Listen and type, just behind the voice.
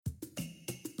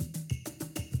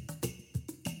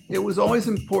It was always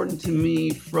important to me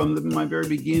from my very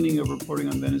beginning of reporting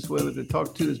on Venezuela to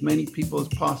talk to as many people as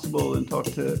possible and talk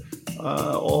to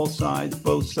all sides,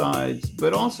 both sides,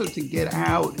 but also to get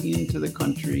out into the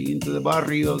country, into the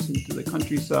barrios, into the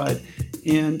countryside,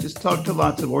 and just talk to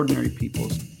lots of ordinary people.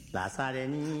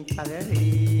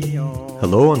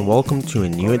 Hello and welcome to a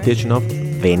new edition of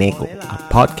Veneco, a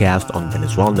podcast on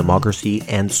Venezuelan democracy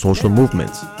and social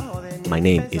movements. My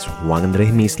name is Juan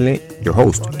Andres Misle, your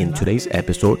host. In today's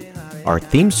episode, our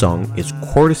theme song is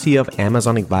courtesy of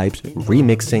Amazonic Vibes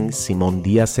remixing Simón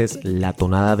Díaz's La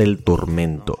Tonada del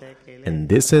Tormento. And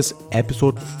this is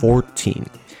episode 14.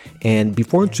 And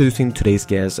before introducing today's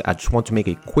guest, I just want to make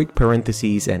a quick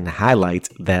parenthesis and highlight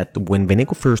that when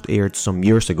Veneco first aired some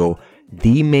years ago,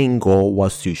 the main goal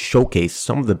was to showcase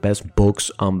some of the best books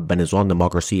on Venezuelan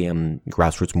democracy and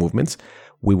grassroots movements.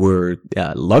 We were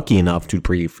lucky enough to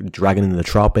brief Dragon in the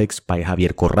Tropics by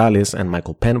Javier Corrales and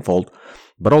Michael Penfold,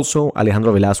 but also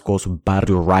Alejandro Velasco's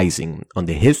Barrio Rising on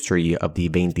the history of the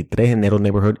 23 Enero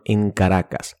neighborhood in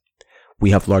Caracas. We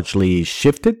have largely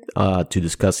shifted to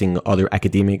discussing other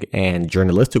academic and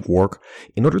journalistic work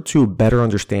in order to better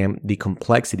understand the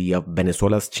complexity of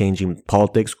Venezuela's changing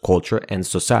politics, culture, and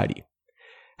society.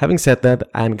 Having said that,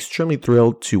 I'm extremely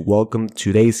thrilled to welcome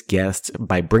today's guest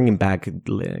by bringing back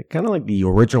kind of like the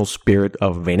original spirit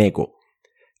of Veneco.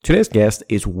 Today's guest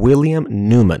is William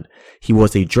Neuman. He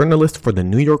was a journalist for the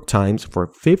New York Times for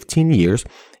 15 years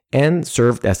and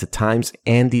served as the Times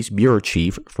Andes bureau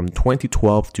chief from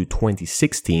 2012 to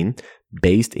 2016,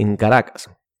 based in Caracas.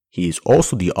 He is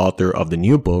also the author of the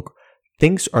new book,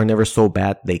 Things Are Never So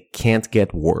Bad They Can't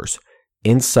Get Worse,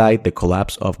 Inside the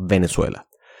Collapse of Venezuela.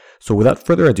 So without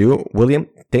further ado, William,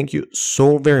 thank you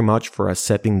so very much for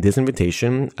accepting this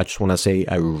invitation. I just want to say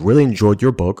I really enjoyed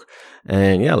your book.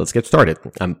 And yeah, let's get started.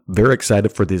 I'm very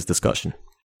excited for this discussion.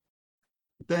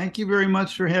 Thank you very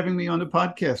much for having me on the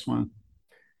podcast, Juan.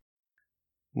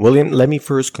 William, let me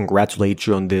first congratulate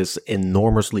you on this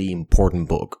enormously important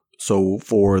book. So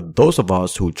for those of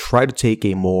us who try to take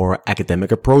a more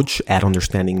academic approach at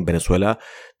understanding Venezuela,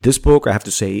 this book, I have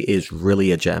to say, is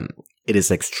really a gem. It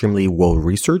is extremely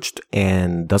well-researched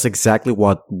and does exactly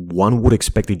what one would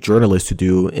expect a journalist to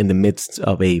do in the midst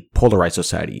of a polarized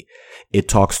society. It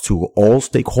talks to all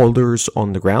stakeholders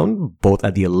on the ground, both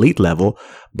at the elite level,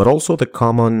 but also the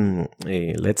common,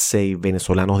 let's say,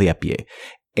 Venezolanos de a pie.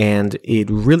 And it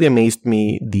really amazed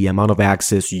me the amount of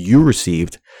access you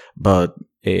received, but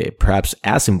perhaps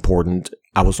as important,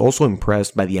 I was also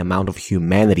impressed by the amount of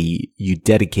humanity you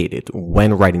dedicated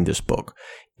when writing this book.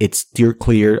 It's steered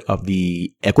clear of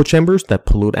the echo chambers that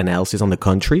pollute analysis on the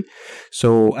country.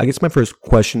 So I guess my first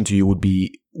question to you would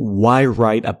be, why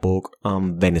write a book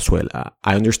on Venezuela?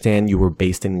 I understand you were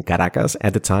based in Caracas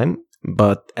at the time,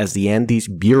 but as the Andes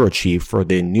bureau chief for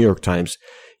the New York Times,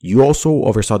 you also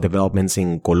oversaw developments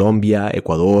in Colombia,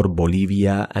 Ecuador,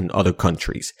 Bolivia, and other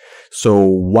countries. So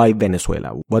why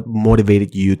Venezuela? What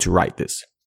motivated you to write this?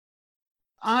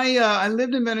 I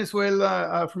lived in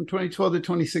Venezuela from 2012 to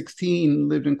 2016,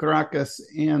 lived in Caracas,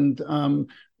 and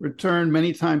returned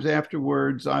many times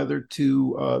afterwards, either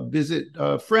to visit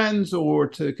friends or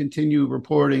to continue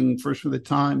reporting, first for the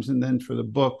Times and then for the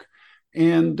book.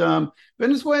 And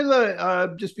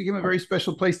Venezuela just became a very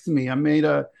special place to me. I made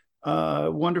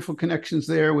wonderful connections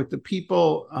there with the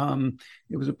people.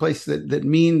 It was a place that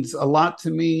means a lot to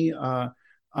me.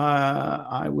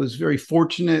 I was very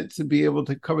fortunate to be able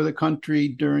to cover the country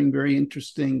during very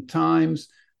interesting times.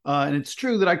 And it's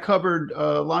true that I covered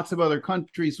lots of other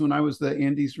countries. When I was the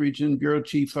Andes region bureau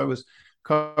chief, I was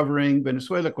covering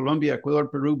Venezuela, Colombia, Ecuador,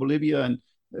 Peru, Bolivia, and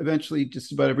eventually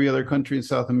just about every other country in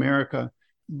South America.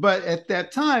 But at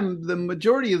that time, the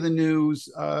majority of the news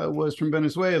was from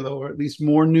Venezuela, or at least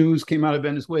more news came out of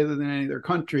Venezuela than any other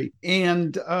country.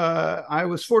 And I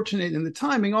was fortunate in the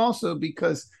timing also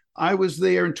because I was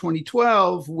there in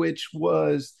 2012, which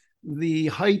was the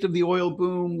height of the oil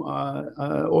boom.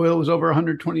 Oil was over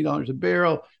 $120 a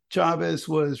barrel. Chavez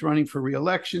was running for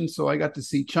re-election, so I got to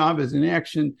see Chavez in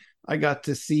action. I got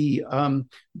to see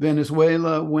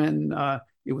Venezuela when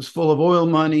it was full of oil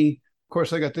money. Of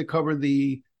course, I got to cover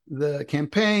the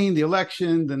campaign, the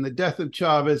election, then the death of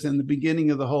Chavez, and the beginning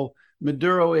of the whole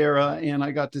Maduro era. And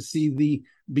I got to see the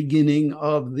beginning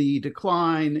of the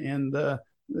decline and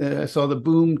I saw the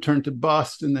boom turn to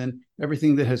bust, and then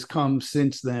everything that has come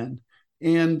since then.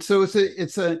 And so it's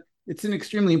an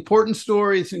extremely important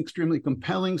story. It's an extremely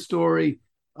compelling story.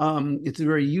 It's a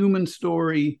very human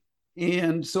story,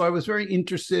 and so I was very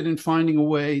interested in finding a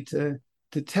way to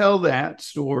tell that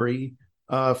story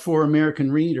for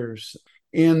American readers.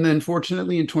 And then,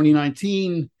 fortunately, in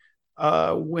 2019,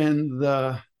 when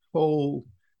the whole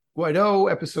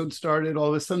Guaido episode started, all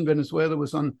of a sudden Venezuela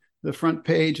was on the front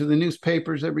page of the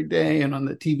newspapers every day and on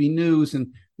the TV news, and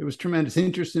there was tremendous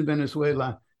interest in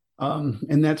Venezuela.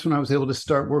 And that's when I was able to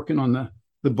start working on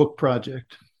the book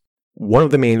project. One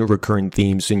of the main recurring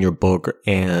themes in your book,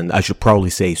 and I should probably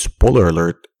say spoiler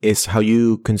alert, is how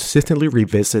you consistently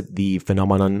revisit the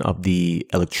phenomenon of the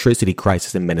electricity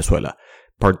crisis in Venezuela,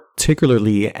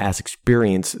 particularly as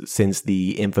experienced since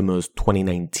the infamous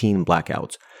 2019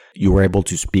 blackouts. You were able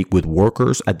to speak with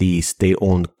workers at the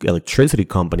state-owned electricity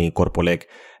company, Corpolec,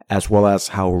 as well as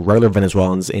how regular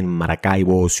Venezuelans in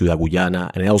Maracaibo, Ciudad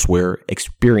Guyana, and elsewhere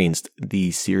experienced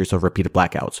the series of repeated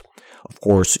blackouts. Of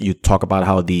course, you talk about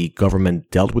how the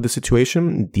government dealt with the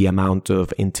situation, the amount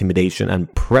of intimidation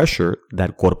and pressure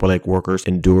that Corpolec workers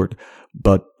endured.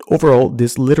 But overall,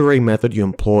 this literary method you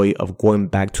employ of going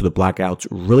back to the blackouts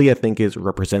really, I think, is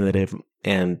representative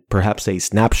and perhaps a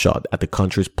snapshot at the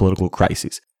country's political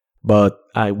crisis. But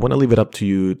I want to leave it up to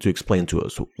you to explain to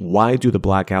us, why do the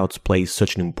blackouts play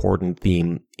such an important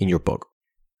theme in your book?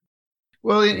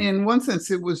 Well, in one sense,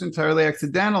 it was entirely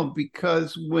accidental,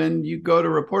 because when you go to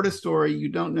report a story, you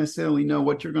don't necessarily know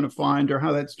what you're going to find or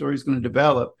how that story is going to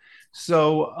develop.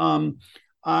 So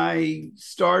I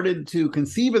started to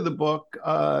conceive of the book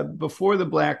before the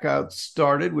blackouts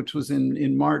started, which was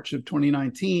in March of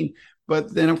 2019.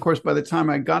 But then, of course, by the time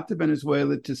I got to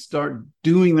Venezuela to start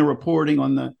doing the reporting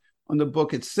on the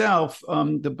book itself,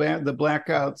 the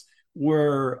blackouts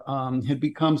had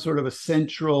become sort of a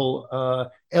central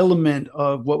element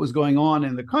of what was going on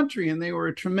in the country, and they were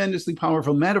a tremendously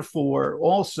powerful metaphor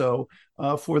also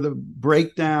for the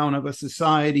breakdown of a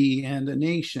society and a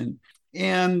nation.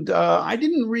 And I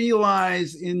didn't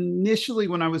realize initially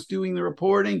when I was doing the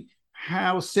reporting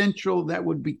how central that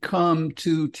would become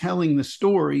to telling the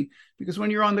story, because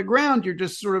when you're on the ground, you're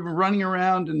just sort of running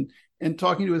around and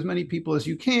talking to as many people as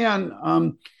you can.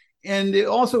 And it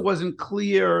also wasn't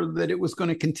clear that it was going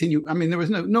to continue. I mean, there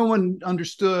was no one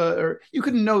understood, or you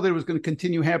couldn't know that it was going to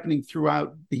continue happening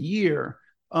throughout the year.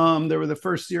 There were the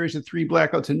first series of 3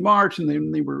 blackouts in March, and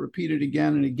then they were repeated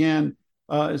again and again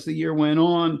as the year went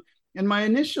on. And my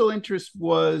initial interest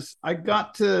was I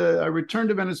returned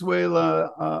to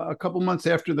Venezuela a couple months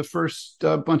after the first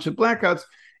bunch of blackouts,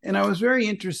 and I was very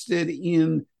interested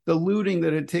in the looting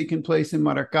that had taken place in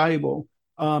Maracaibo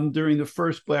during the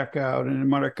first blackout. And in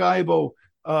Maracaibo,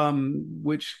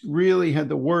 which really had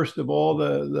the worst of all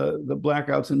the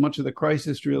blackouts and much of the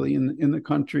crisis really in the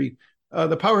country,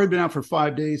 the power had been out for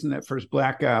 5 days in that first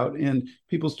blackout, and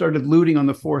people started looting on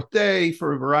the 4th day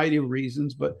for a variety of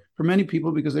reasons, but for many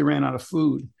people because they ran out of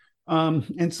food.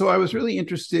 And so I was really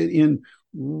interested in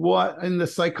the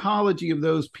psychology of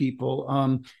those people,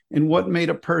 and what made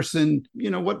a person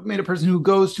who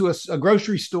goes to a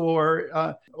grocery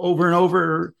store over and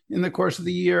over in the course of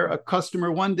the year, a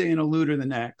customer one day and a looter the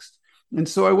next. And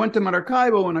so I went to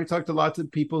Maracaibo and I talked to lots of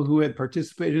people who had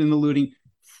participated in the looting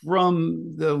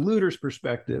from the looter's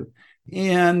perspective.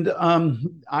 And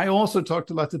I also talked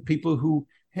to lots of people who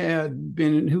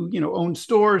owned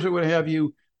stores or what have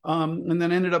you, and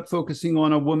then ended up focusing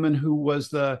on a woman who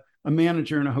was a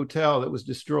manager in a hotel that was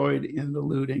destroyed in the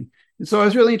looting. And so I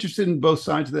was really interested in both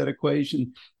sides of that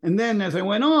equation. And then as I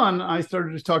went on, I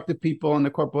started to talk to people on the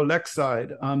Corpolec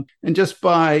side. And just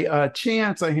by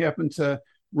chance, I happened to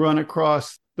run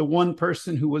across the one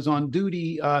person who was on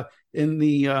duty in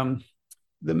the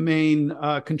main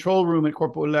control room at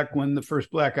Corpolec when the first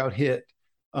blackout hit.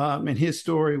 And his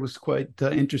story was quite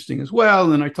interesting as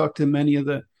well. And I talked to many of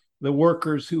the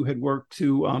workers who had worked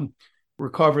to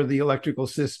recover the electrical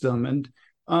system. And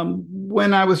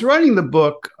when I was writing the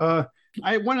book,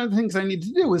 one of the things I needed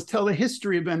to do was tell the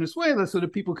history of Venezuela so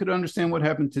that people could understand what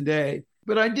happened today.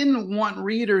 But I didn't want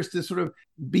readers to sort of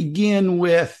begin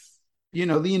with,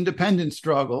 the independence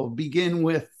struggle, begin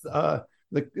with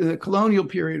the colonial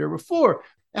period or before.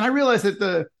 And I realized that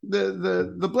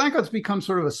the blackouts become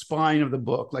sort of a spine of the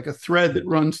book, like a thread that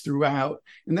runs throughout.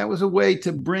 And that was a way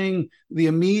to bring the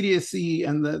immediacy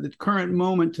and the current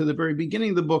moment to the very beginning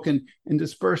of the book and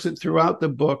disperse it throughout the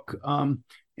book,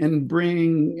 and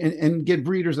bring and give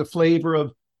readers a flavor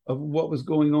of what was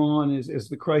going on as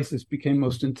the crisis became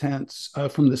most intense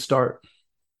from the start.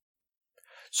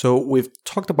 So we've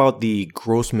talked about the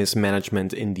gross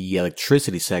mismanagement in the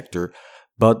electricity sector,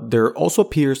 but there also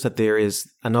appears that there is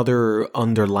another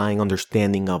underlying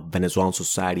understanding of Venezuelan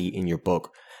society in your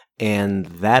book, and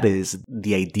that is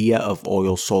the idea of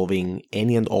oil solving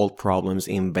any and all problems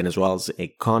in Venezuela's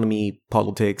economy,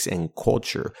 politics, and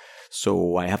culture.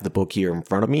 So I have the book here in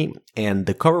front of me, and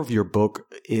the cover of your book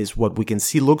is what we can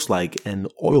see looks like an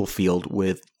oil field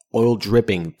with oil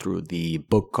dripping through the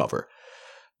book cover.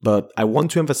 But I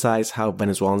want to emphasize how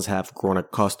Venezuelans have grown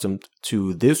accustomed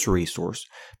to this resource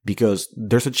because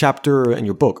there's a chapter in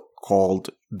your book called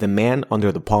The Man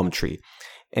Under the Palm Tree.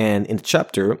 And in the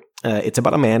chapter, it's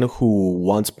about a man who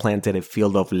once planted a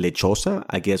field of lechosa,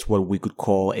 I guess what we could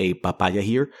call a papaya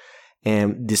here.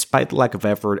 And despite the lack of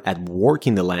effort at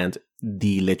working the land,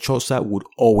 the lechosa would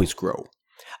always grow.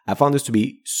 I found this to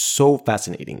be so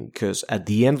fascinating because at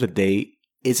the end of the day,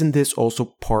 isn't this also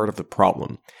part of the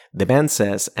problem? The man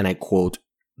says, and I quote,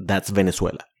 "That's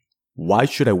Venezuela. Why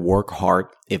should I work hard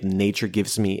if nature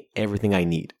gives me everything I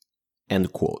need?"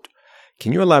 End quote.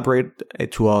 Can you elaborate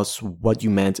to us what you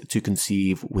meant to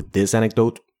conceive with this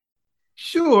anecdote?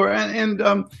 Sure. And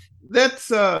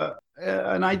that's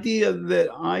an idea that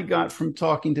I got from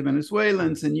talking to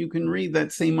Venezuelans, and you can read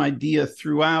that same idea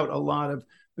throughout a lot of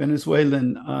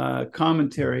Venezuelan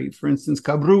commentary. For instance,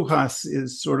 Cabrujas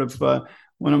is sort of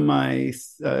one of my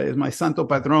is my santo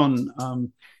patron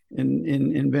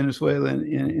in Venezuela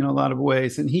in a lot of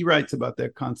ways, and he writes about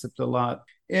that concept a lot.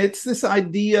 It's this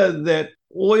idea that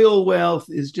oil wealth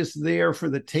is just there for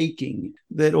the taking,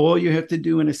 that all you have to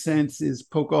do in a sense is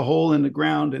poke a hole in the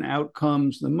ground and out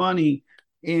comes the money,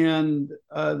 and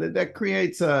that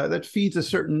creates that feeds a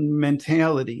certain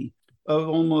mentality of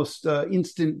almost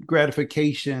instant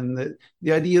gratification, that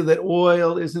the idea that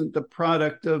oil isn't the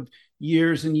product of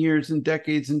years and years and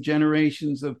decades and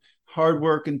generations of hard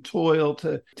work and toil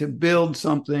to build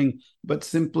something, but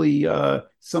simply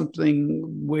something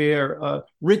where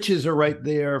riches are right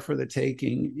there for the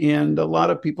taking. And a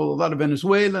lot of people, a lot of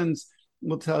Venezuelans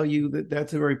will tell you that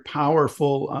that's a very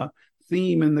powerful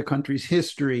theme in the country's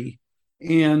history.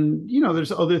 And, you know,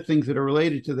 there's other things that are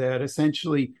related to that.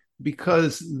 Essentially,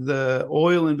 because the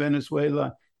oil in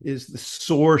Venezuela is the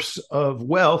source of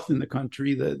wealth in the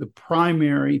country, the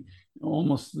primary,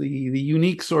 almost the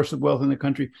unique source of wealth in the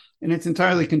country, and it's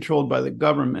entirely controlled by the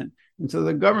government. And so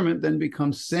the government then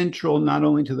becomes central not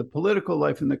only to the political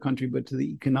life in the country, but to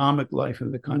the economic life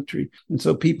of the country. And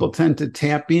so people tend to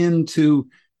tap into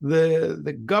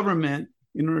the government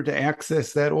in order to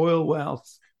access that oil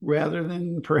wealth rather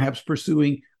than perhaps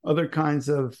pursuing other kinds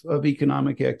of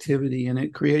economic activity. And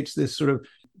it creates this sort of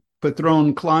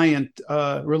patron-client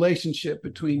relationship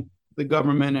between the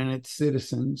government and its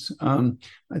citizens.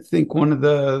 I think one of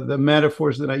the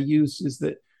metaphors that I use is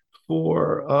that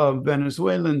for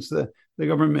Venezuelans, the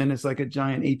government is like a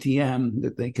giant ATM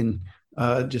that they can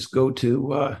just go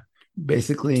to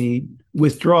basically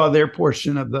withdraw their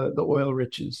portion of the oil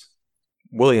riches.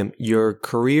 William, your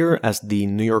career as the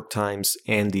New York Times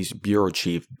Andes bureau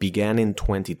chief began in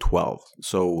 2012,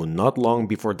 so not long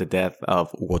before the death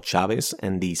of Hugo Chavez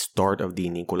and the start of the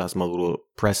Nicolás Maduro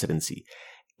presidency.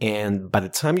 And by the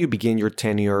time you began your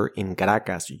tenure in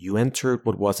Caracas, you entered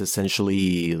what was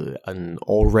essentially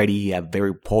already a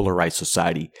very polarized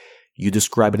society. You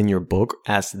describe it in your book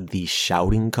as the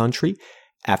shouting country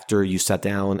after you sat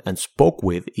down and spoke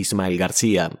with Ismael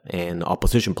Garcia, an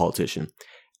opposition politician.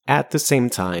 At the same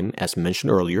time, as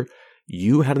mentioned earlier,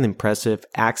 you had an impressive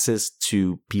access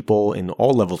to people in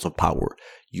all levels of power.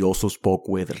 You also spoke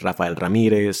with Rafael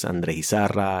Ramirez, Andrés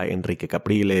Izarra, Enrique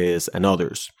Capriles, and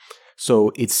others.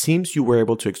 So it seems you were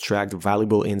able to extract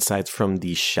valuable insights from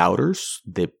the shouters,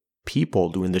 the people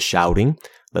doing the shouting,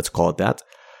 let's call it that.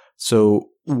 So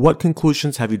what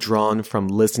conclusions have you drawn from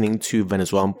listening to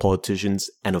Venezuelan politicians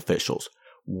and officials?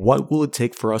 What will it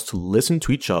take for us to listen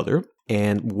to each other?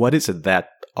 And what is it that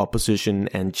opposition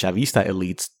and Chavista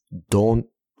elites don't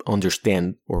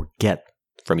understand or get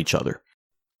from each other?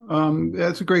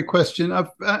 That's a great question.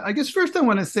 I guess first I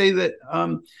want to say that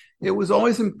it was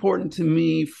always important to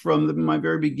me from my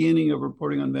very beginning of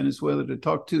reporting on Venezuela to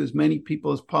talk to as many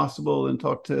people as possible and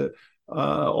talk to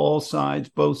all sides,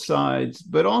 both sides,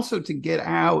 but also to get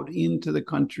out into the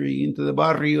country, into the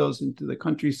barrios, into the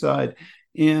countryside,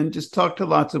 and just talk to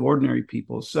lots of ordinary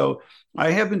people. So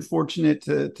I have been fortunate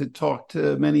to talk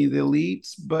to many of the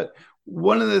elites, but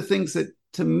one of the things that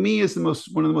to me is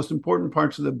one of the most important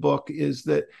parts of the book is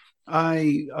that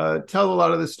I tell a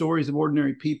lot of the stories of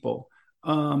ordinary people.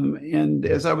 And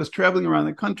as I was traveling around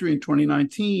the country in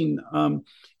 2019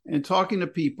 and talking to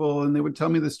people, and they would tell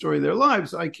me the story of their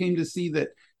lives, I came to see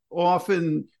that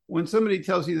often when somebody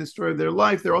tells you the story of their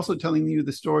life, they're also telling you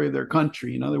the story of their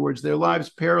country. In other words, their lives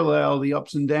parallel the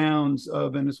ups and downs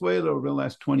of Venezuela over the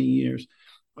last 20 years.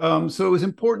 So it was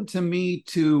important to me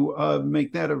to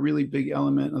make that a really big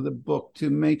element of the book, to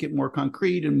make it more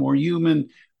concrete and more human,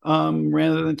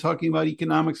 rather than talking about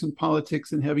economics and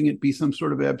politics and having it be some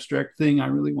sort of abstract thing. I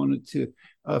really wanted to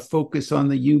focus on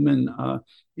the human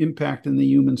impact and the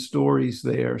human stories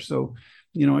there. So,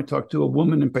 you know, I talked to a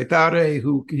woman in Petare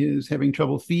who is having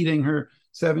trouble feeding her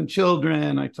 7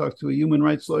 children. I talked to a human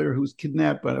rights lawyer who was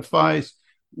kidnapped by the FICE,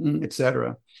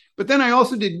 etc. But then I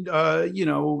also did,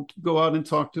 go out and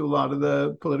talk to a lot of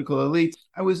the political elites.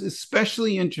 I was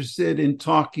especially interested in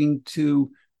talking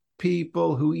to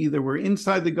people who either were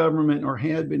inside the government or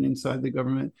had been inside the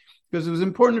government, because it was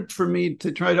important for me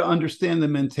to try to understand the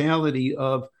mentality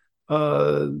of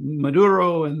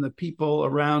Maduro and the people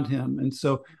around him. And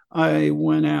so I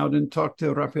went out and talked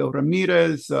to Rafael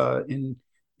Ramirez in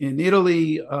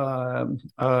Italy, André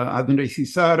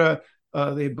Cisara.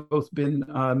 They've both been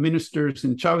ministers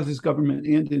in Chavez's government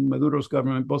and in Maduro's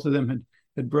government. Both of them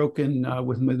had broken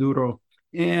with Maduro.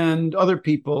 And other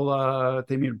people,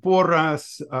 Temir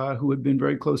Porras, who had been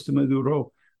very close to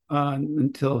Maduro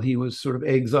until he was sort of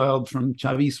exiled from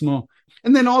Chavismo.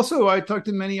 And then also I talked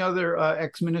to many other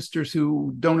ex-ministers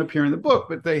who don't appear in the book,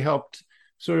 but they helped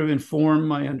sort of inform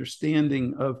my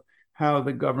understanding of how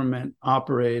the government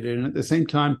operated. And at the same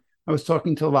time, I was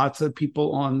talking to lots of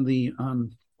people on the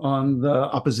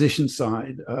opposition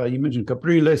side. You mentioned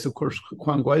Capriles, of course,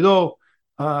 Juan Guaido,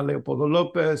 Leopoldo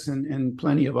Lopez, and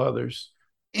plenty of others.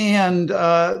 And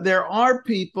there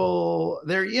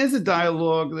is a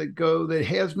dialogue that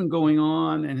has been going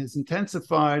on and has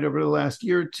intensified over the last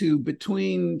year or two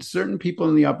between certain people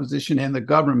in the opposition and the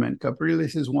government.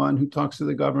 Capriles is one who talks to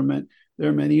the government. There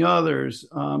are many others.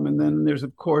 And then there's,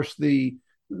 of course, the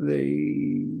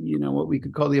what we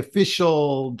could call the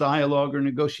official dialogue or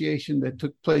negotiation that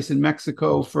took place in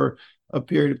Mexico for a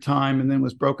period of time and then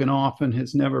was broken off and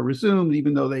has never resumed,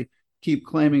 even though they keep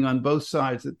claiming on both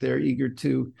sides that they're eager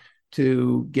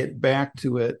to get back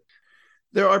to it.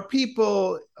 There are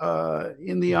people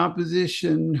in the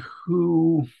opposition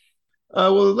who,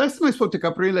 the last time I spoke to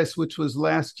Capriles, which was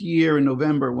last year in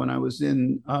November when I was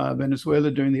in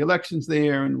Venezuela during the elections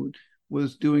there and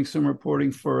was doing some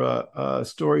reporting for a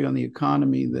story on the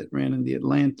economy that ran in the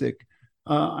Atlantic.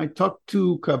 I talked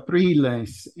to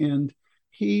Capriles, and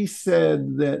he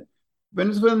said that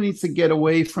Venezuela needs to get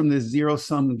away from this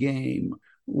zero-sum game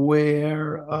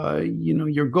where,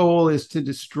 your goal is to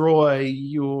destroy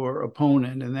your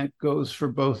opponent, and that goes for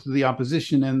both the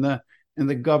opposition and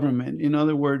the government. In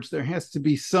other words, there has to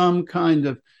be some kind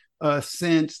of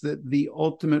sense that the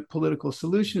ultimate political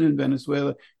solution in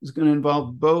Venezuela is going to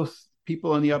involve both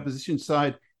people on the opposition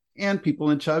side and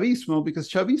people in Chavismo, because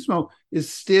Chavismo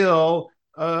is still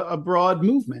a broad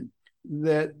movement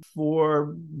that,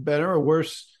 for better or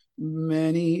worse,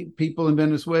 many people in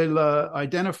Venezuela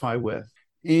identify with.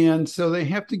 And so they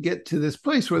have to get to this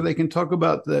place where they can talk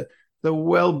about the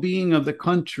well-being of the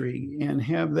country and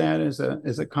have that as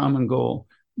a common goal.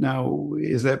 Now,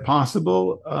 is that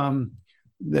possible? Or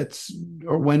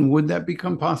when would that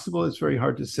become possible? It's very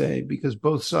hard to say, because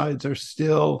both sides are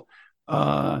still,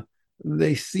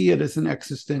 they see it as an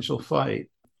existential fight.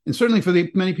 And certainly for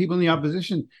the many people in the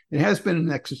opposition, it has been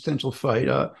an existential fight.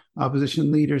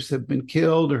 Opposition leaders have been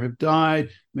killed or have died.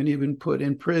 Many have been put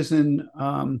in prison.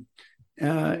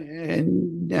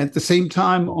 And at the same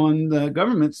time, on the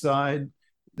government side,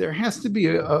 there has to be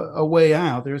a way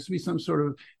out. There has to be some sort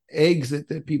of exit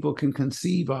that people can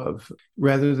conceive of,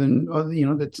 rather than,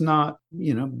 that's not,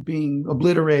 being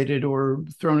obliterated or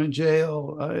thrown in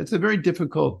jail. It's a very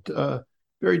difficult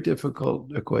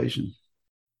equation.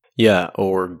 Yeah,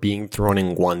 or being thrown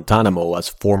in Guantanamo, as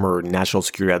former National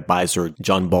Security Advisor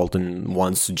John Bolton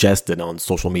once suggested on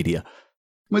social media.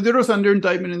 Maduro's under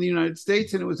indictment in the United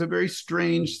States, and it was a very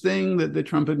strange thing that the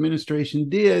Trump administration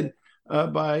did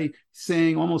by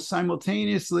saying almost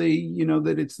simultaneously,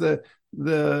 that it's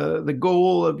the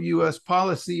goal of U.S.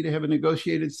 policy to have a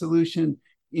negotiated solution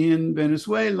in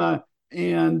Venezuela,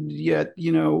 and yet,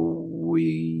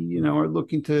 we, are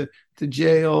looking to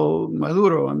jail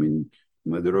Maduro. I mean,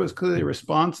 Maduro is clearly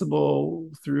responsible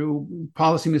through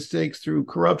policy mistakes, through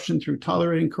corruption, through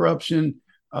tolerating corruption,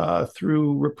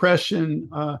 through repression,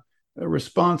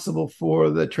 responsible for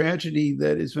the tragedy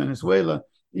that is Venezuela.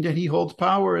 And yet he holds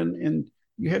power, and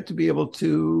you have to be able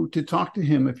to talk to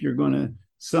him if you're going to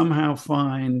somehow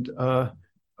find a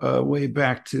way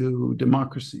back to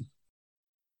democracy.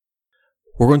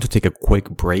 We're going to take a quick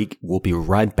break. We'll be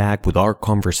right back with our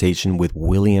conversation with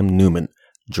William Neuman,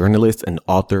 journalist and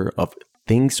author of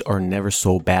Things Are Never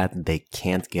So Bad They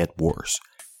Can't Get Worse: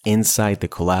 Inside the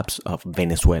Collapse of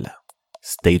Venezuela.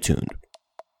 Stay tuned.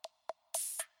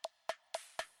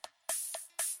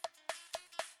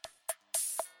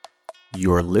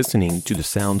 You're listening to the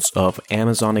sounds of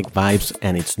Amazonic Vibes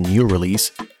and its new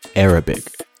release, Arabic,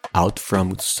 out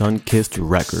from Sunkissed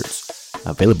Records,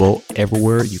 available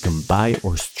everywhere you can buy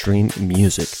or stream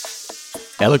music.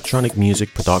 Electronic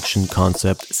music production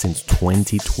concept since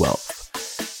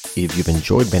 2012. If you've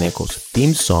enjoyed Veneco's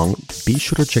theme song, be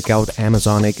sure to check out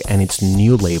Amazonic and its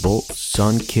new label,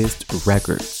 Sunkissed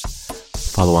Records.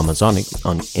 Follow Amazonic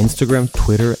on Instagram,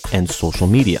 Twitter, and social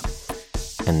media.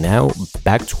 And now,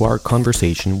 back to our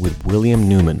conversation with William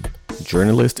Neuman,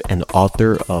 journalist and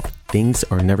author of Things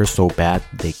Are Never So Bad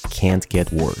They Can't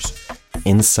Get Worse,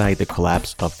 Inside the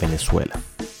Collapse of Venezuela.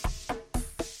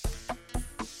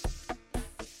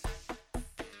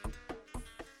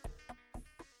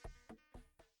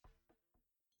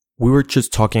 We were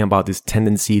just talking about this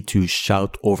tendency to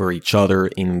shout over each other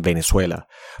in Venezuela,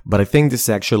 but I think this is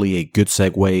actually a good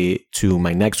segue to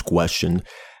my next question,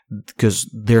 because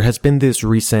there has been this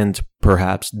recent,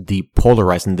 perhaps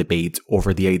depolarizing debate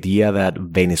over the idea that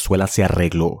Venezuela se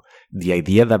arregló, the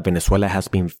idea that Venezuela has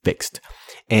been fixed.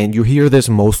 And you hear this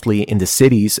mostly in the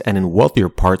cities and in wealthier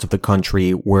parts of the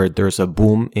country where there's a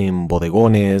boom in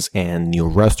bodegones and new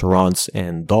restaurants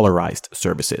and dollarized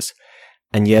services.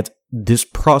 And yet, this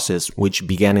process, which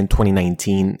began in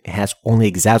 2019, has only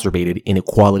exacerbated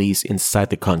inequalities inside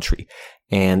the country.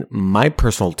 And my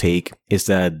personal take is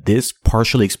that this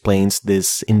partially explains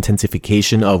this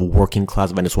intensification of working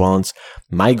class Venezuelans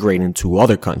migrating to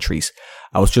other countries.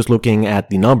 I was just looking at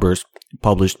the numbers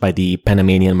published by the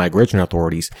Panamanian migration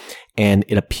authorities, and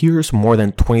it appears more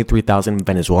than 23,000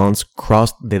 Venezuelans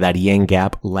crossed the Darien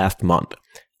Gap last month.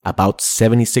 About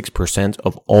 76%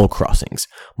 of all crossings,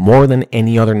 more than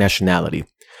any other nationality.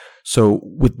 So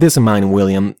with this in mind,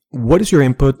 William, what is your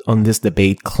input on this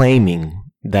debate claiming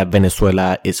that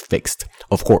Venezuela is fixed?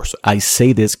 Of course, I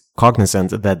say this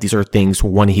cognizant that these are things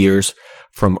one hears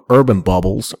from urban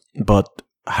bubbles, but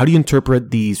how do you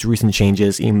interpret these recent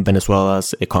changes in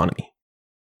Venezuela's economy?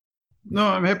 No,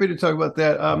 I'm happy to talk about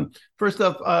that. First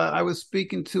off, I was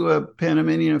speaking to a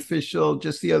Panamanian official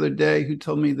just the other day who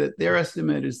told me that their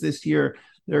estimate is this year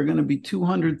there are going to be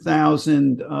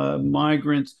 200,000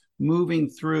 migrants moving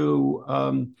through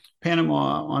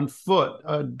Panama on foot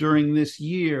during this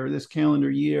year, this calendar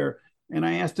year. And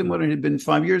I asked him what it had been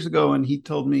 5 years ago, and he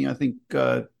told me, I think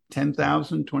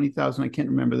 10,000, 20,000. I can't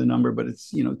remember the number, but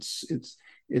it's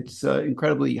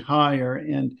incredibly higher.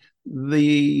 And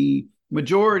the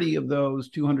majority of those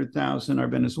 200,000 are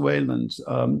Venezuelans.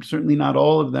 Certainly not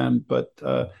all of them, but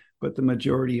the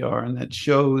majority are, and that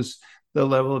shows the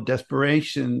level of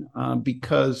desperation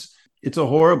because it's a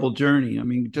horrible journey. I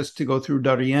mean, just to go through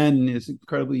Darien is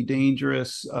incredibly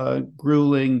dangerous,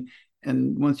 grueling,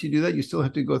 and once you do that, you still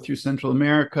have to go through Central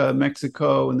America,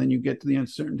 Mexico, and then you get to the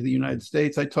uncertainty of the United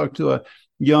States. I talked to a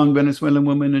young Venezuelan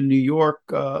woman in New York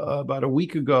about a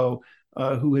week ago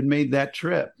who had made that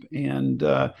trip, and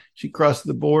she crossed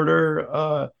the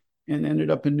border and ended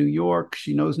up in New York.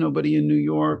 She knows nobody in New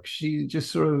York. She just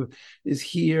sort of is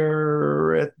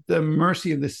here at the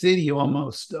mercy of the city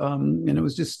almost. And it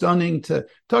was just stunning to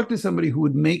talk to somebody who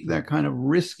would make that kind of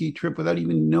risky trip without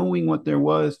even knowing what there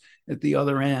was at the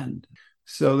other end.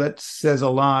 So that says a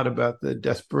lot about the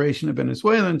desperation of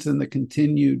Venezuelans and the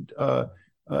continued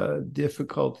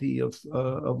difficulty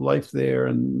of life there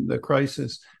and the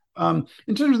crisis.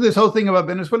 In terms of this whole thing about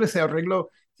Venezuela se arregló,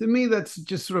 to me, that's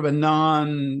just sort of a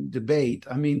non-debate.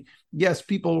 I mean, yes,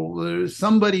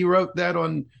 somebody wrote that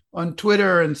on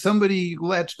Twitter and somebody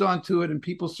latched onto it and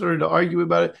people started to argue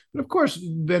about it. But of course,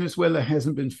 Venezuela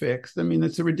hasn't been fixed. I mean,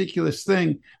 it's a ridiculous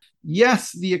thing.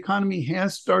 Yes, the economy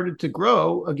has started to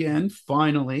grow again,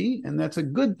 finally, and that's a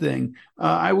good thing.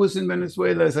 I was in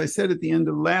Venezuela, as I said, at the end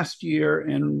of last year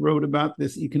and wrote about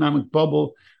this economic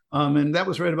bubble. And that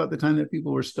was right about the time that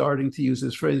people were starting to use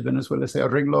this phrase, Venezuela se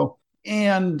arregló.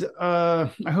 And I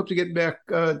hope to get back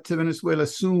to Venezuela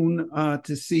soon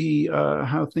to see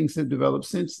how things have developed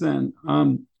since then.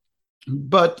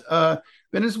 But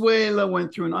Venezuela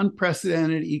went through an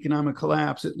unprecedented economic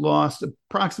collapse. It lost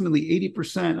approximately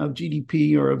 80% of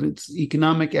GDP or of its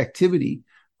economic activity,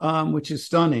 which is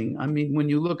stunning. I mean, when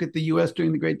you look at the U.S.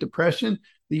 during the Great Depression,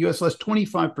 the U.S. lost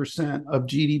 25% of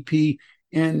GDP.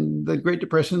 And the Great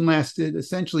Depression lasted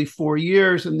essentially 4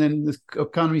 years, and then the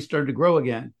economy started to grow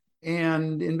again.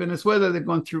 And in Venezuela, they've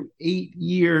gone through 8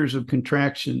 years of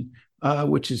contraction,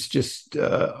 which is just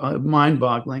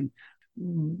mind-boggling.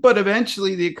 But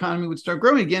eventually, the economy would start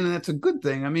growing again, and that's a good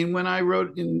thing. I mean, when I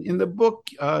wrote in the book,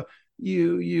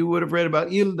 you would have read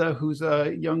about Hilda, who's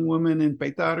a young woman in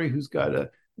Peitari who's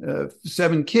got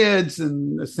 7 kids,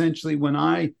 and essentially, when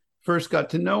I first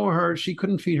got to know her, she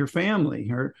couldn't feed her family.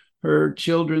 Her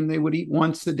children, they would eat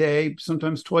once a day,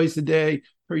 sometimes twice a day.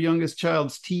 Her youngest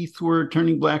child's teeth were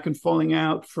turning black and falling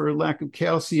out for lack of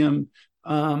calcium.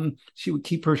 She would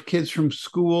keep her kids from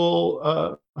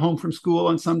school, home from school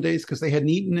on some days because they hadn't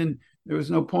eaten, and there was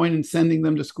no point in sending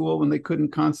them to school when they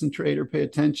couldn't concentrate or pay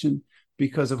attention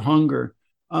because of hunger.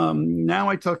 Now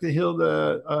I talk to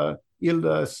Hilda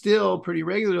still pretty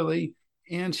regularly,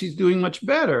 and she's doing much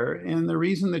better. And the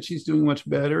reason that she's doing much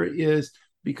better is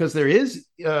because there is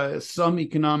some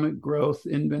economic growth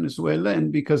in Venezuela,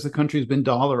 and because the country has been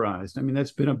dollarized. I mean,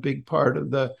 that's been a big part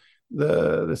of the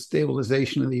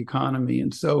stabilization of the economy.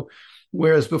 And so,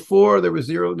 whereas before there was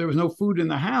no food in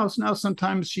the house, now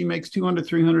sometimes she makes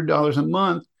 $200-300 a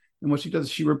month, and what she does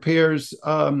is she repairs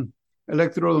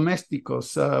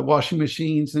electrodomésticos, washing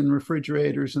machines and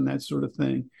refrigerators and that sort of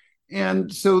thing.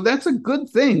 And so that's a good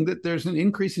thing that there's an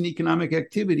increase in economic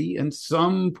activity, and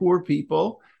some poor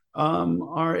people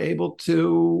are able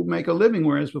to make a living,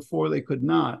 whereas before they could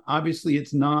not. Obviously,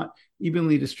 it's not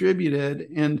evenly distributed.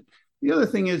 And the other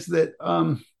thing is that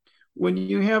when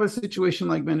you have a situation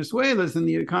like Venezuela's and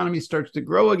the economy starts to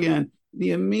grow again,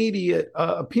 the immediate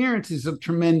appearances of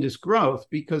tremendous growth,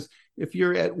 because if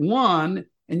you're at 1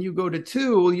 and you go to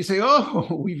 2, you say,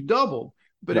 oh, we've doubled.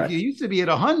 But right. If you used to be at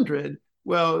 100,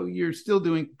 well, you're still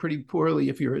doing pretty poorly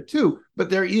if you're at 2. But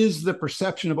there is the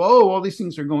perception of, oh, all these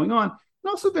things are going on. And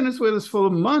also Venezuela's full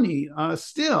of money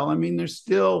still. I mean, there's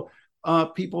still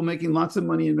people making lots of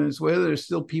money in Venezuela. There's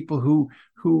still people who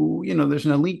there's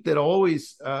an elite that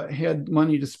always had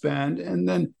money to spend. And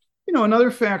then,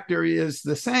 another factor is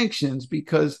the sanctions,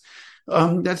 because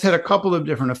that's had a couple of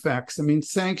different effects. I mean,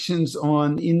 sanctions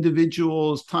on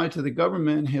individuals tied to the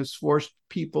government has forced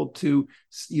people to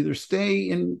either stay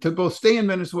in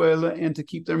Venezuela and to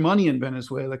keep their money in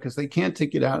Venezuela, because they can't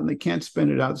take it out and they can't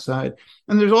spend it outside.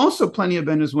 And there's also plenty of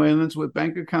Venezuelans with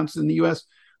bank accounts in the U.S.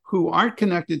 who aren't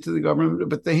connected to the government,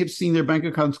 but they have seen their bank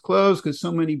accounts closed because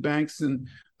so many banks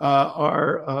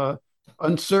are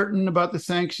uncertain about the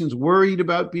sanctions, worried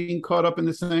about being caught up in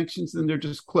the sanctions, and they're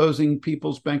just closing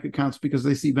people's bank accounts because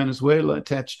they see Venezuela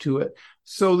attached to it.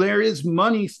 So there is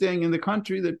money staying in the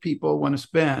country that people want to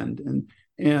spend.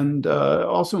 And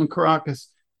also in Caracas,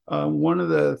 one of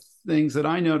the things that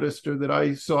I noticed or that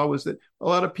I saw was that a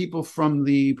lot of people from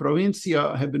the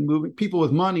provincia have been moving. People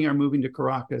with money are moving to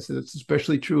Caracas. It's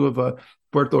especially true of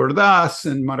Puerto Ordaz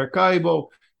and Maracaibo.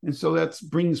 And so that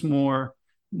brings more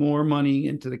money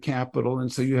into the capital.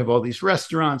 And so you have all these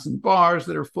restaurants and bars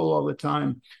that are full all the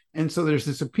time. And so there's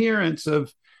this appearance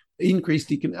of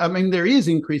there is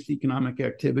increased economic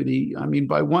activity. I mean,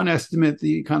 by one estimate,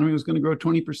 the economy was going to grow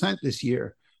 20% this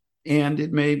year. And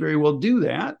it may very well do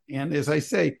that. And as I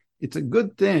say, it's a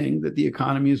good thing that the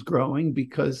economy is growing,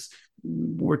 because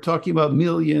we're talking about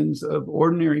millions of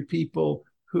ordinary people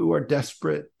who are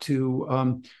desperate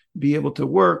to be able to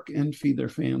work and feed their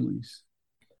families.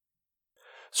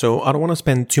 So I don't want to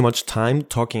spend too much time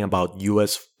talking about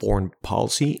U.S. foreign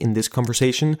policy in this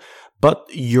conversation, but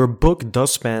your book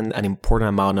does spend an important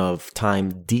amount of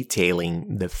time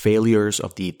detailing the failures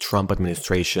of the Trump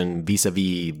administration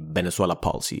vis-a-vis Venezuela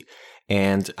policy.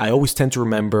 And I always tend to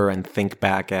remember and think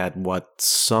back at what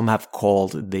some have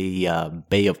called the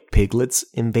Bay of Piglets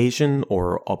invasion,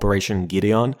 or Operation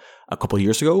Gideon, a couple of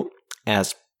years ago,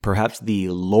 as perhaps the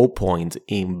low point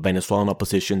in Venezuelan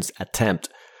opposition's attempt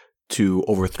to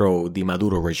overthrow the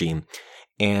Maduro regime.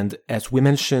 And as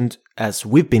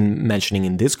we've been mentioning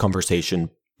in this conversation,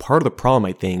 part of the problem,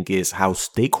 I think, is how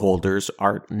stakeholders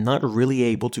are not really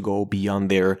able to go beyond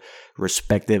their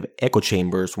respective echo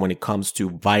chambers when it comes to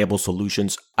viable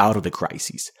solutions out of the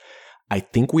crises. I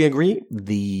think we agree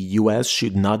the U.S.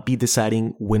 should not be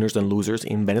deciding winners and losers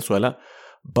in Venezuela,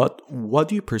 but what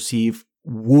do you perceive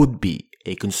would be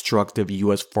a constructive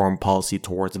U.S. foreign policy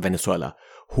towards Venezuela?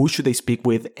 Who should they speak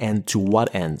with, and to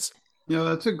what ends?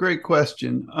 That's a great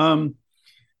question.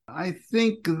 I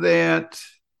think that,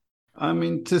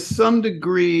 to some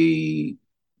degree,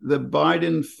 the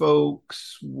Biden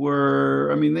folks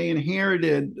they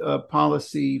inherited a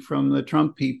policy from the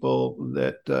Trump people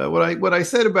that what I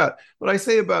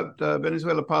say about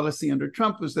Venezuela policy under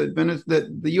Trump was that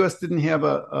the U.S. didn't have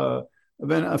a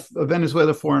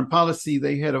Venezuela foreign policy.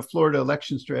 They had a Florida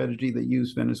election strategy that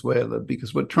used Venezuela,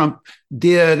 because what Trump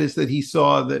did is that he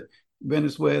saw that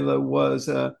Venezuela was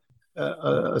a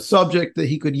subject that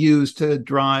he could use to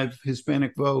drive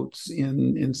Hispanic votes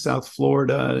in South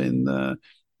Florida in the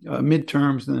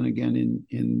midterms, and then again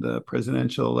in the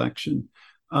presidential election.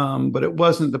 But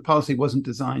the policy wasn't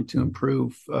designed to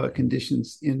improve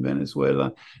conditions in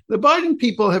Venezuela. The Biden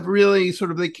people have really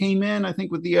they came in, I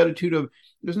think, with the attitude of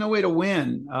there's no way to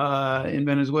win in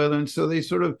Venezuela. And so they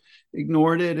sort of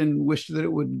ignored it and wished that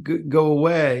it would go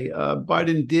away.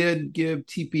 Biden did give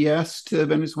TPS to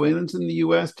Venezuelans in the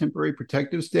U.S., temporary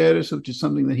protective status, which is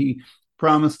something that he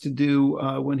promised to do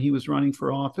when he was running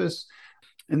for office.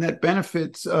 and that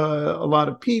benefits a lot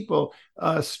of people.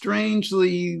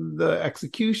 Strangely, the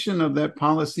execution of that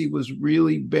policy was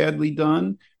really badly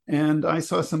done. And I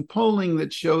saw some polling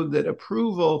that showed that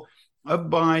approval of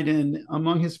Biden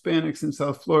among Hispanics in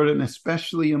South Florida, and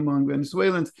especially among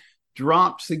Venezuelans,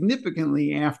 dropped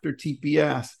significantly after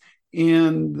TPS.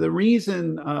 And the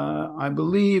reason I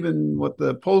believe, and what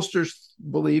the pollsters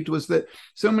believed, was that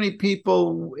so many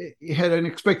people had an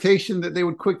expectation that they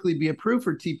would quickly be approved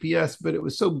for TPS, but it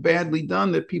was so badly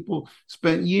done that people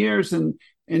spent years and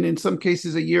in some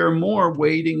cases a year or more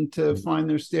waiting to find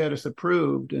their status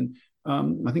approved. And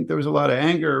I think there was a lot of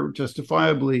anger,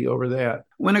 justifiably, over that.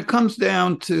 When it comes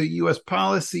down to U.S.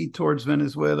 policy towards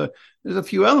Venezuela, there's a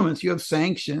few elements. You have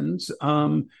sanctions.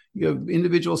 You have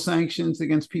individual sanctions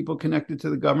against people connected to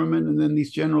the government, and then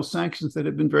these general sanctions that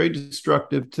have been very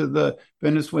destructive to the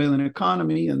Venezuelan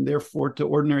economy and therefore to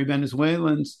ordinary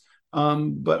Venezuelans,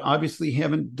 but obviously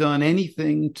haven't done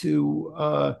anything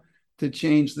to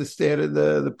change the status,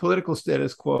 the political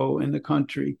status quo in the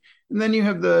country. And then you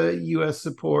have the U.S.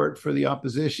 support for the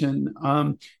opposition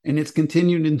and its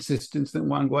continued insistence that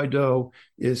Juan Guaido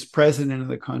is president of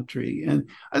the country. And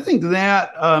I think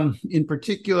that in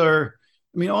particular,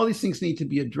 I mean, all these things need to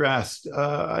be addressed.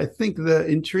 I think the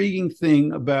intriguing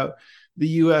thing about the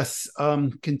U.S.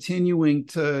 Continuing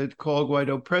to call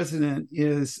Guaido president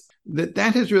is that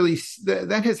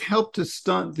has helped to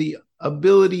stunt the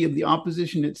ability of the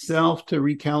opposition itself to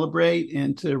recalibrate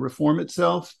and to reform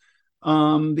itself.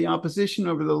 The opposition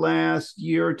over the last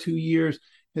year or 2 years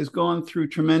has gone through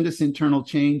tremendous internal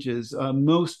changes.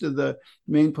 Most of the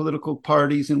main political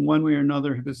parties, in one way or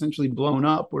another, have essentially blown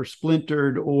up or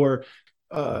splintered or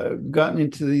gotten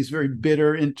into these very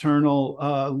bitter internal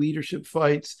leadership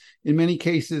fights, in many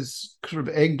cases sort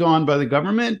of egged on by the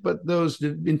government, but those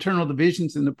internal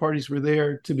divisions in the parties were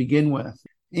there to begin with.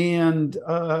 And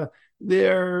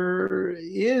there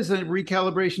is a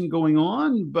recalibration going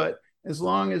on, but as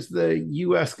long as the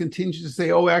U.S. continues to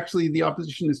say, oh, actually, the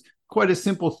opposition is quite a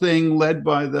simple thing led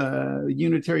by the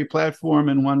unitary platform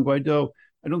and Juan Guaido,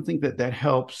 I don't think that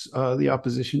helps the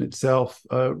opposition itself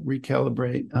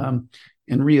recalibrate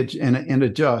and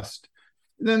adjust.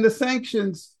 Then the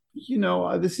sanctions,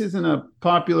 this isn't a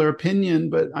popular opinion,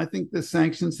 but I think the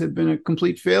sanctions have been a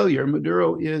complete failure.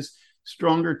 Maduro is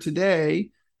stronger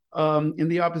today, and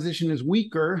the opposition is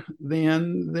weaker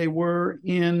than they were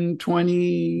in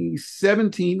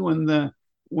 2017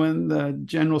 when the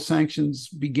general sanctions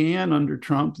began under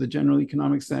Trump, the general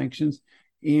economic sanctions,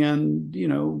 and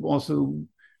also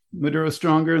Maduro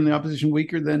stronger and the opposition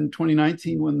weaker than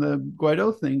 2019 when the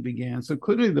Guaido thing began. So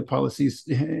clearly the policies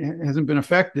hasn't been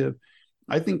effective.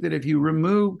 I think that if you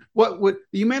remove the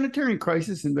humanitarian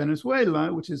crisis in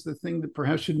Venezuela, which is the thing that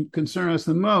perhaps should concern us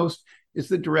the most, is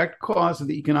the direct cause of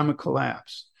the economic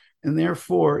collapse. And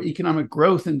therefore, economic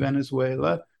growth in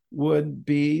Venezuela would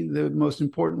be the most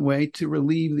important way to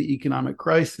relieve the economic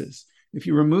crisis. If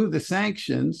you remove the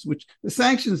sanctions, which the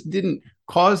sanctions didn't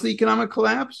cause the economic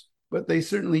collapse, but they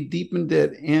certainly deepened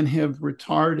it and have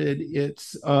retarded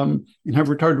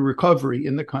recovery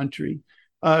in the country.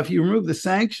 If you remove the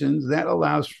sanctions, that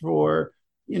allows for,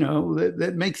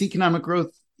 that makes economic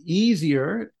growth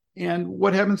easier. And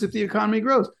what happens if the economy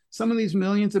grows? Some of these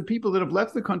millions of people that have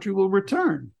left the country will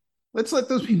return. Let's let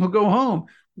those people go home,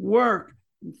 work,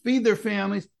 feed their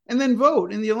families, and then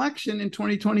vote in the election in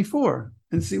 2024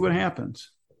 and see what happens.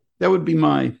 That would be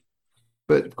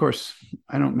but of course,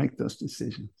 I don't make those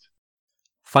decisions.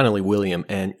 Finally, William,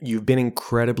 and you've been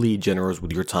incredibly generous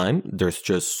with your time. There's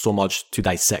just so much to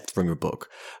dissect from your book.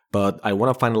 But I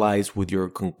want to finalize with your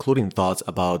concluding thoughts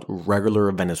about regular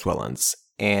Venezuelans.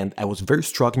 And I was very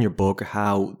struck in your book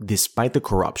how, despite the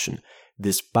corruption,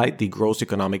 despite the gross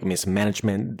economic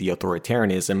mismanagement, the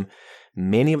authoritarianism,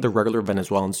 many of the regular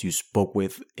Venezuelans you spoke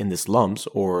with in the slums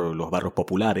or los barrios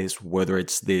populares, whether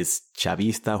it's this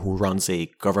Chavista who runs a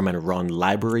government-run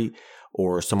library,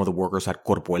 or some of the workers at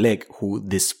Corpo Elec who,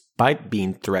 despite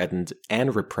being threatened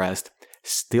and repressed,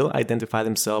 still identify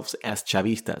themselves as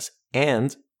Chavistas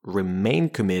and remain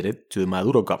committed to the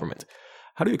Maduro government.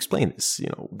 How do you explain this?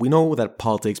 We know that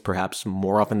politics, perhaps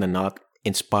more often than not,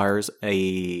 inspires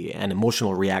an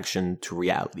emotional reaction to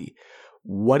reality.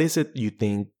 What is it you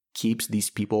think keeps these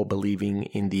people believing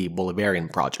in the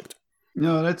Bolivarian project?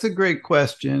 No, that's a great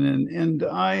question. And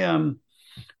I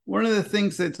one of the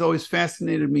things that's always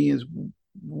fascinated me is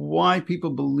why people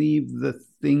believe the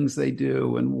things they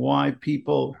do and why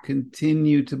people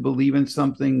continue to believe in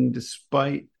something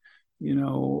despite,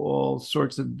 all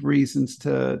sorts of reasons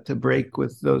to break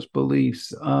with those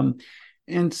beliefs.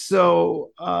 And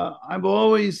so I've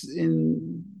always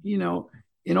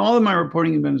in all of my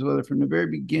reporting in Venezuela from the very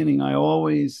beginning, I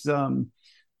always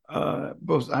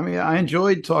both. I mean, I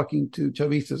enjoyed talking to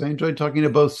Chavistas. I enjoyed talking to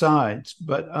both sides,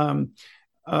 but uh,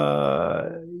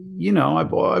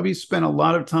 I've always spent a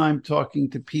lot of time talking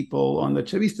to people on the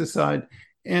Chavista side.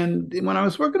 And when I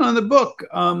was working on the book,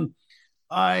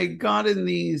 I got in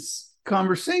these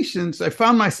conversations. I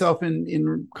found myself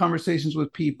in conversations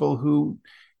with people who,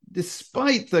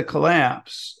 despite the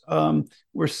collapse,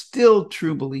 were still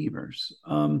true believers.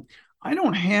 I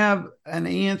don't have an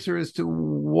answer as to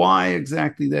why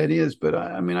exactly that is, but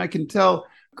I mean, I can tell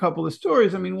a couple of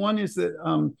stories. I mean, one is that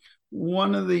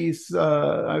one of these,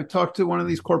 I talked to one of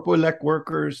these Corpo Elect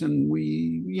workers, and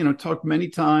we, talked many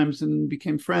times and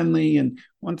became friendly. And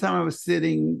one time I was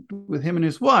sitting with him and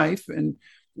his wife, and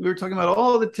we were talking about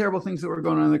all the terrible things that were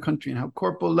going on in the country and how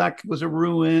Corpo Elect was a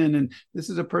ruin. And this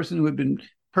is a person who had been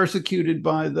persecuted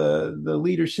by the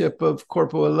leadership of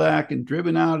Corpo Elect and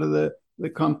driven out of the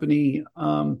company,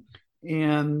 talking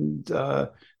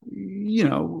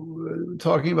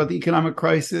about the economic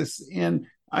crisis. And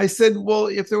I said, well,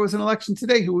 if there was an election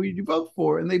today, who would you vote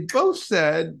for? And they both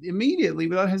said immediately,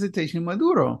 without hesitation,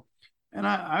 Maduro. And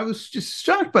I was just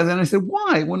shocked by that. And I said,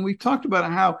 why? When we talked about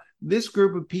how this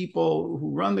group of people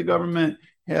who run the government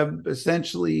have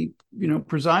essentially,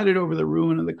 presided over the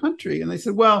ruin of the country. And they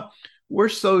said, well, we're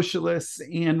socialists,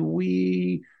 and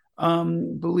we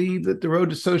believe that the road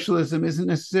to socialism isn't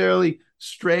necessarily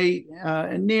straight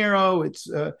and narrow. It's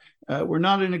we're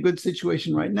not in a good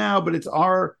situation right now, but it's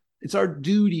our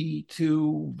duty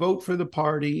to vote for the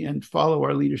party and follow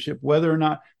our leadership, whether or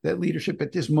not that leadership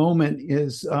at this moment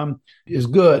is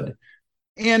good.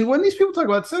 And when these people talk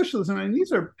about socialism, I mean,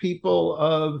 these are people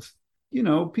of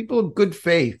good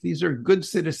faith. These are good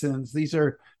citizens. These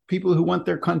are people who want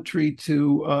their country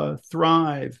to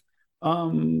thrive.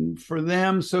 For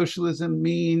them, socialism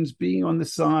means being on the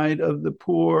side of the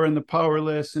poor and the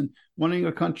powerless, and wanting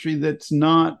a country that's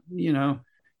not,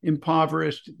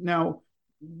 impoverished. Now,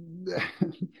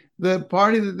 the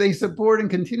party that they support and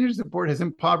continue to support has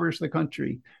impoverished the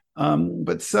country.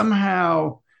 But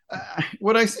somehow,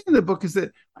 what I say in the book is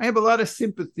that I have a lot of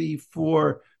sympathy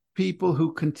for people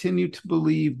who continue to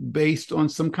believe based on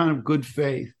some kind of good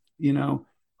faith.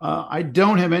 I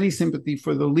don't have any sympathy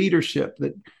for the leadership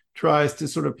that tries to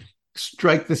sort of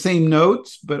strike the same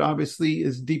notes, but obviously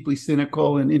is deeply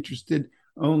cynical and interested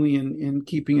only in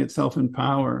keeping itself in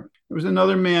power. There was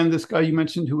another man, this guy you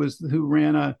mentioned, who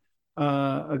ran a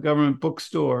government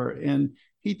bookstore, and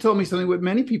he told me something what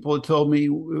many people had told me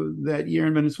that year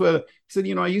in Venezuela. He said,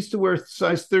 I used to wear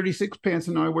size 36 pants,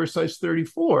 and now I wear size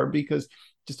 34 because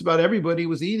just about everybody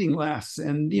was eating less.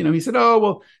 And, he said, oh,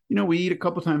 well, we eat a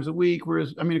couple times a week,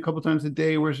 a couple times a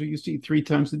day, whereas we used to eat 3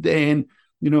 times a day. And,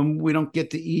 we don't get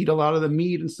to eat a lot of the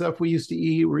meat and stuff we used to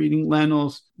eat. We're eating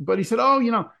lentils. But he said, oh,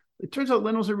 it turns out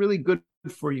lentils are really good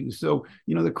for you. So,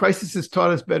 the crisis has taught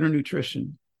us better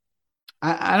nutrition.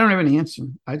 I don't have an answer.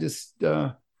 I just,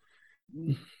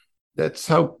 that's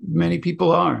how many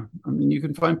people are. I mean, you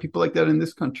can find people like that in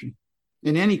this country,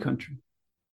 in any country.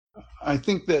 I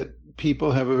think that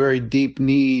people have a very deep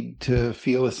need to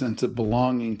feel a sense of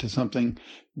belonging to something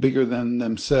bigger than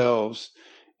themselves.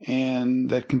 And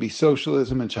that can be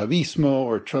socialism and Chavismo,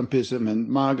 or Trumpism and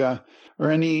MAGA,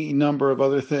 or any number of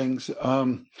other things.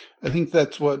 I think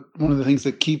that's one of the things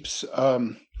that keeps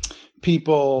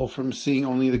people from seeing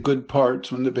only the good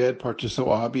parts when the bad parts are so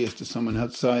obvious to someone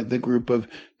outside the group of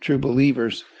true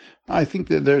believers. I think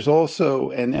that there's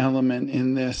also an element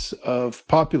in this of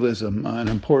populism, an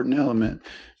important element,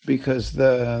 because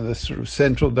the sort of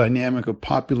central dynamic of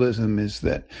populism is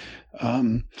that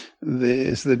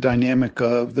is the dynamic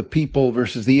of the people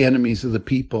versus the enemies of the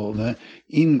people, the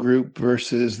in-group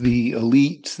versus the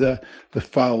elites, the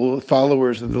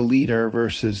followers of the leader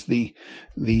versus the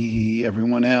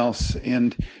everyone else.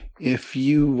 And if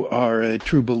you are a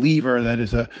true believer, that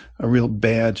is a real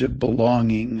badge of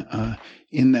belonging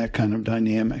in that kind of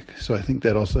dynamic. So I think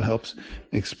that also helps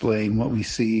explain what we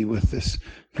see with this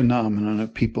phenomenon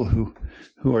of people who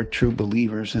are true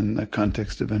believers in the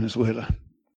context of Venezuela.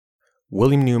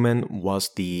 William Neuman was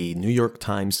the New York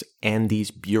Times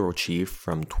Andes bureau chief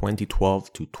from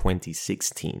 2012 to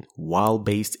 2016, while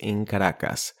based in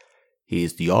Caracas. He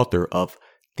is the author of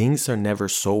Things Are Never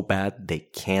So Bad They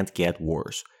Can't Get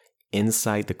Worse: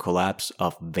 Inside the Collapse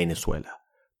of Venezuela.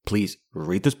 Please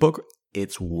read this book.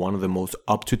 It's one of the most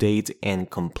up-to-date and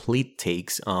complete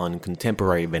takes on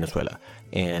contemporary Venezuela,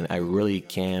 and I really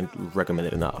can't recommend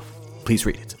it enough. Please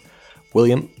read it.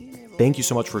 William, thank you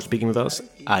so much for speaking with us.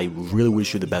 I really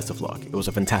wish you the best of luck. It was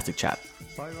a fantastic chat.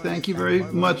 Thank you very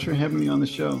much for having me on the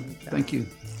show. Thank you.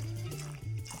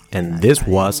 and this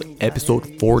was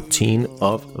episode 14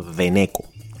 of Veneco.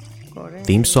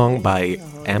 Theme song by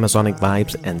Amazonic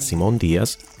Vibes and Simon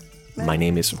Diaz. My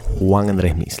name is Juan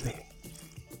Andres Misle.